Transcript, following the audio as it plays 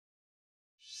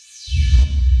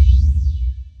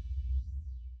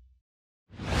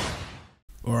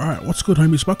Alright, what's good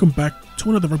homies, welcome back to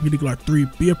another Rugby League Live 3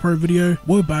 Beer Pro video.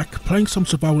 We're back playing some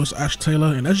survival as Ash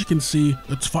Taylor, and as you can see,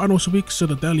 it's finals week, so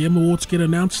the Dally M Awards get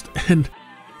announced, and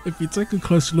if you take a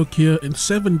close look here, in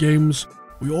 7 games,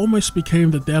 we almost became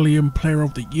the Dally M Player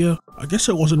of the Year. I guess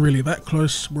it wasn't really that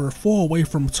close, we're 4 away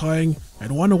from tying,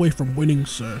 and 1 away from winning,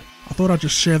 so I thought I'd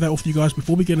just share that with you guys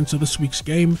before we get into this week's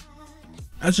game.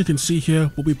 As you can see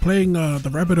here, we'll be playing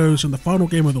the Rabbitohs in the final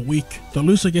game of the week. The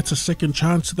loser gets a second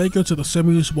chance, they go to the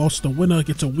semis, whilst the winner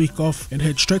gets a week off and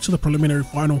heads straight to the preliminary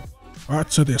final.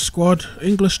 Alright, so their squad,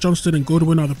 English, Johnston and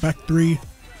Goodwin are the back 3.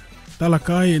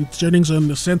 Dalakai and Jennings are in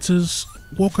the centres,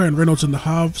 Walker and Reynolds in the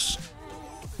halves.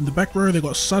 In the back row they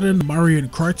got Sutton, Murray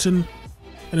and Crichton.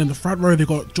 And in the front row they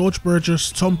got George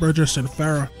Burgess, Tom Burgess and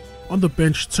Farah. On the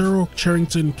bench, Tyrrell,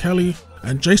 Cherrington, Kelly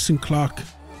and Jason Clark.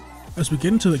 As we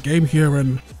get into the game here,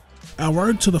 and our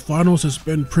road to the finals has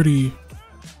been pretty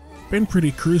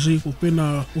cruisy.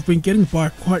 We've been getting by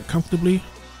quite comfortably.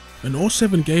 In all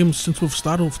 7 games since we've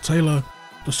started with Taylor,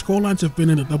 the scorelines have been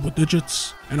in the double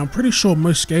digits, and I'm pretty sure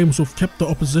most games we've kept the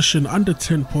opposition under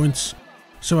 10 points.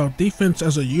 So our defense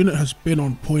as a unit has been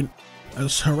on point,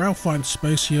 as Harrell finds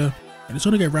space here, and it's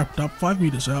going to get wrapped up 5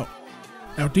 meters out.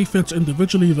 Our defense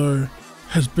individually though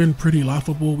has been pretty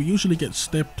laughable. We usually get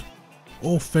stepped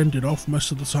or fended off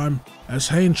most of the time, as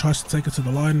Hayne tries to take it to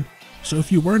the line. So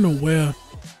if you weren't aware,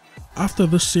 after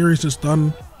this series is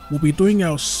done, we'll be doing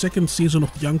our 2nd season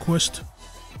of Young Quest,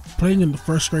 playing in the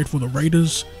 1st grade for the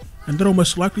Raiders, and that'll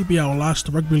most likely be our last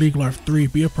Rugby League Live 3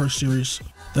 Beer Pro series.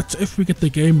 That's if we get the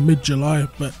game mid-July,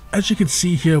 but as you can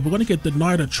see here, we're going to get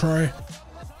denied a try.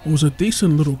 It was a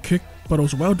decent little kick, but it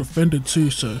was well defended too,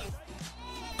 so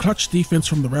clutch defense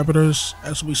from the Rabbitohs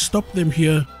as we stop them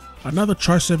here. Another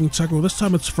try-saving tackle, this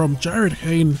time it's from Jared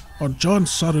Hayne on John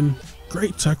Sutton.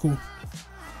 Great tackle.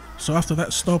 So after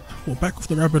that stop, we're back with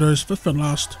the Rabbitohs, 5th and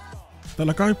last. The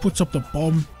guy puts up the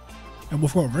bomb, and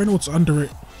we've got Reynolds under it.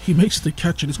 He makes the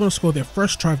catch and he's going to score their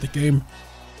first try of the game,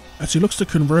 as he looks to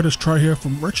convert his try here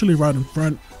from virtually right in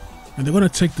front, and they're going to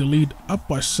take the lead up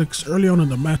by 6 early on in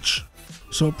the match.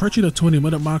 So approaching the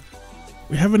 20-minute mark,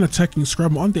 we have an attacking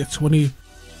scrum on their 20,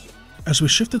 as we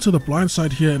shifted to the blind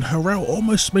side here, and Harrell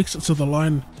almost makes it to the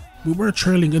line. We were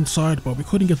trailing inside, but we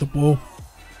couldn't get the ball.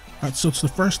 Alright, so it's the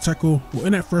first tackle, we're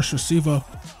in at first receiver,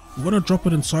 we're going to drop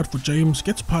it inside for James,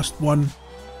 gets past 1,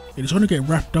 it is going to get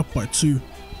wrapped up by 2,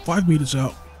 5 meters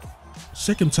out.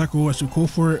 Second tackle as we call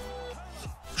for it,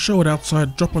 show it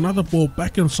outside, drop another ball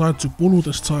back inside to Bulu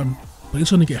this time, but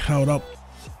he's going to get held up.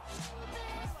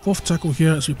 4th tackle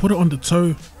here as we put it on the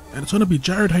toe, and it's going to be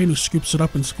Jared Hayne who scoops it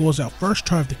up and scores our first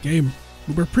try of the game.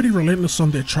 We were pretty relentless on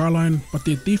their try line, but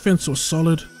their defense was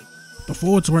solid. The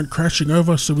forwards weren't crashing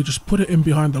over, so we just put it in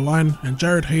behind the line, and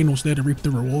Jared Hayne was there to reap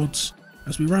the rewards.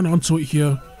 As we ran onto it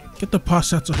here, get the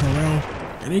pass out to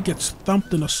Harrell, and he gets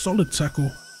thumped in a solid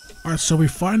tackle. Alright, so we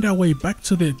find our way back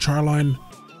to their try line.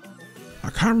 I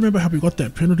can't remember how we got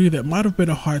that penalty, that might have been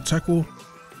a high tackle,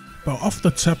 but off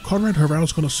the tap, Conrad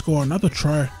Harrell's going to score another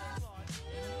try.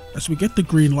 As we get the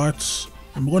green lights,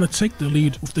 and we're going to take the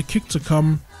lead with the kick to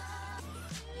come,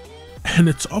 and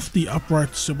it's off the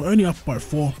upright, so we're only up by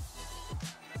 4.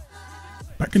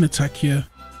 Back in attack here,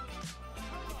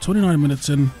 29 minutes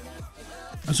in,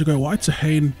 as we go wide to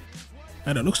Hayne,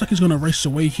 and it looks like he's going to race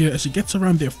away here as he gets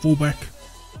around their fullback,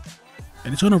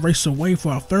 and he's going to race away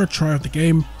for our 3rd try of the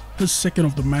game, his 2nd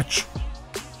of the match.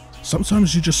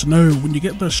 Sometimes you just know when you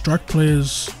get those strike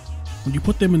players, when you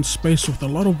put them in space with a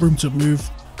lot of room to move,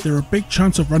 they're a big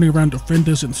chance of running around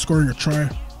defenders and scoring a try,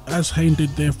 as Hayne did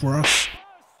there for us.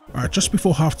 Alright, just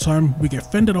before halftime, we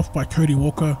get fended off by Cody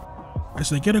Walker,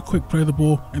 as they get a quick play the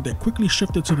ball, and they quickly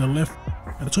shift it to the left,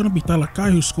 and it's going to be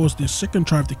Dalakai who scores their 2nd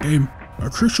try of the game.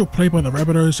 A crucial play by the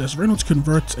Rabbitohs as Reynolds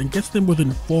converts and gets them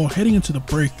within 4 heading into the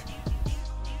break.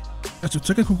 As we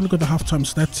take a quick look at the halftime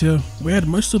stats here, we had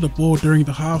most of the ball during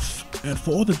the half, and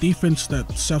for all the defense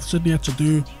that South Sydney had to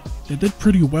do, they did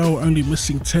pretty well, only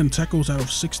missing 10 tackles out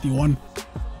of 61.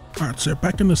 Alright, so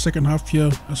back in the 2nd half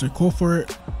here, as we call for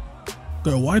it,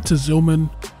 go wide to Zillman,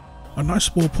 a nice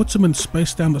ball puts him in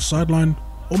space down the sideline,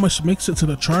 almost makes it to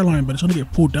the try line, but it's going to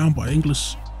get pulled down by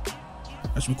Inglis.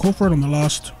 As we call for it on the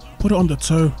last, put it on the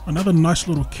toe, another nice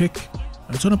little kick,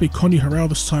 and it's going to be Connie Harrell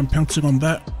this time pouncing on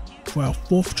that for our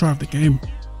 4th try of the game.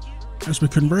 As we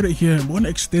convert it here, we're going to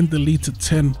extend the lead to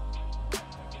 10.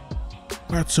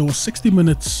 Alright, so we're 68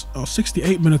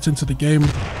 minutes into the game.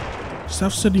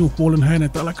 South Sydney with ball in hand,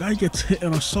 and that guy gets hit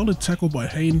in a solid tackle by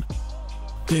Hayne.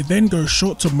 They then go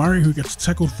short to Murray, who gets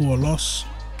tackled for a loss.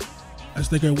 As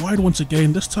they go wide once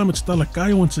again, this time it's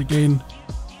Dalakai once again.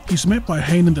 He's met by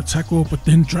Hayne in the tackle, but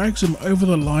then drags him over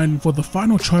the line for the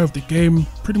final try of the game,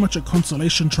 pretty much a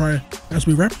consolation try. As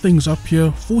we wrap things up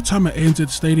here, full time at ANZ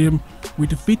Stadium, we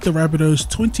defeat the Rabbitohs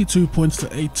 22 points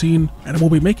to 18, and we'll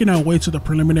be making our way to the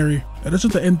preliminary. It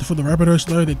isn't the end for the Rabbitohs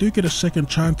though, they do get a second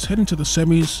chance heading to the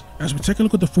semis. As we take a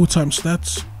look at the full time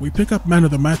stats, we pick up man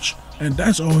of the match, and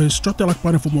as always, drop that like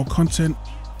button for more content.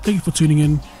 Thank you for tuning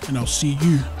in, and I'll see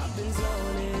you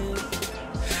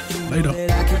later.